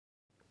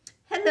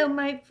Hello,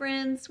 my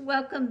friends.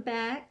 Welcome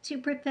back to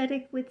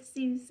Prophetic with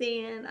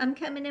Suzanne. I'm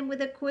coming in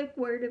with a quick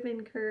word of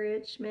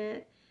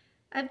encouragement.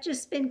 I've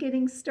just been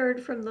getting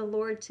stirred from the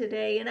Lord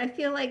today, and I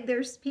feel like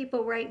there's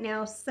people right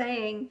now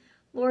saying,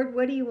 Lord,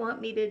 what do you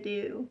want me to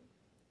do?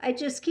 I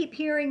just keep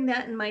hearing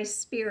that in my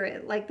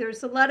spirit. Like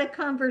there's a lot of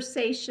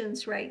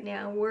conversations right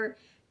now where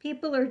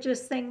people are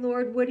just saying,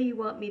 Lord, what do you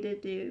want me to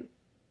do?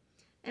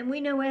 And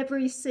we know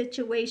every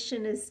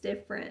situation is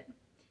different.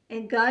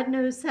 And God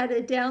knows how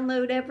to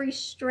download every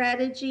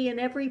strategy and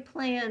every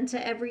plan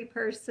to every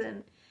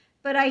person.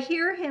 But I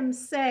hear him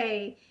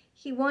say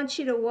he wants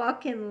you to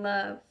walk in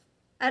love.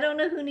 I don't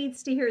know who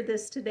needs to hear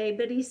this today,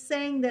 but he's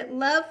saying that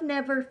love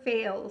never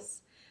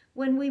fails.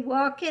 When we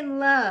walk in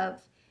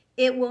love,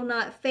 it will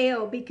not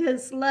fail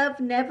because love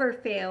never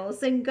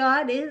fails. And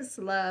God is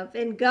love,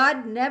 and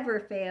God never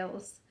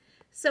fails.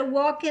 So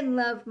walk in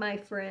love, my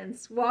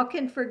friends. Walk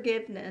in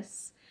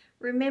forgiveness.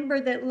 Remember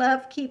that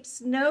love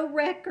keeps no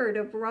record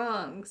of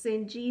wrongs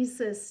in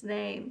Jesus'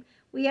 name.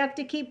 We have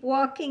to keep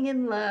walking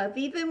in love,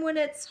 even when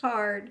it's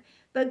hard.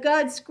 But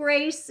God's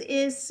grace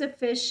is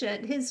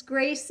sufficient. His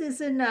grace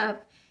is enough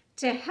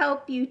to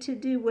help you to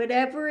do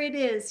whatever it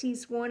is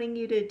He's wanting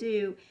you to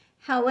do.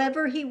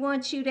 However He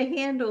wants you to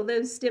handle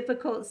those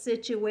difficult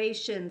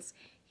situations,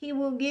 He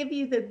will give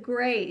you the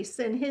grace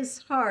and His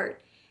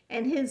heart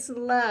and His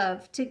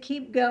love to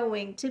keep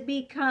going, to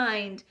be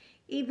kind,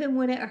 even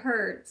when it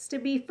hurts, to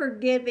be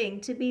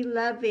forgiving, to be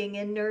loving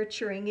and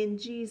nurturing in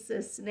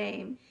Jesus'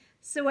 name.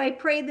 So I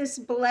pray this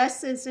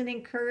blesses and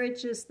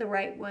encourages the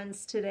right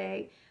ones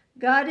today.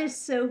 God is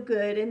so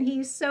good, and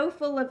He's so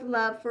full of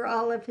love for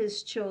all of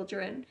His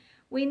children.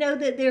 We know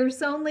that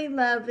there's only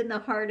love in the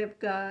heart of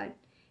God.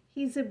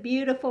 He's a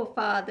beautiful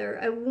Father,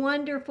 a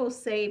wonderful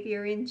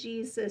Savior in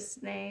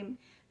Jesus' name.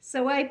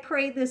 So I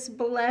pray this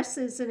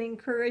blesses and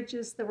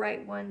encourages the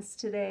right ones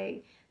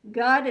today.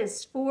 God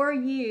is for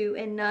you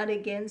and not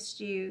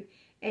against you,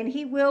 and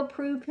He will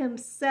prove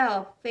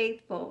Himself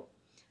faithful.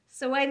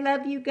 So I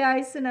love you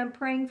guys, and I'm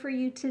praying for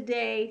you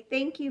today.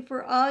 Thank you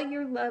for all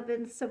your love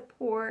and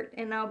support,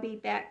 and I'll be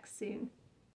back soon.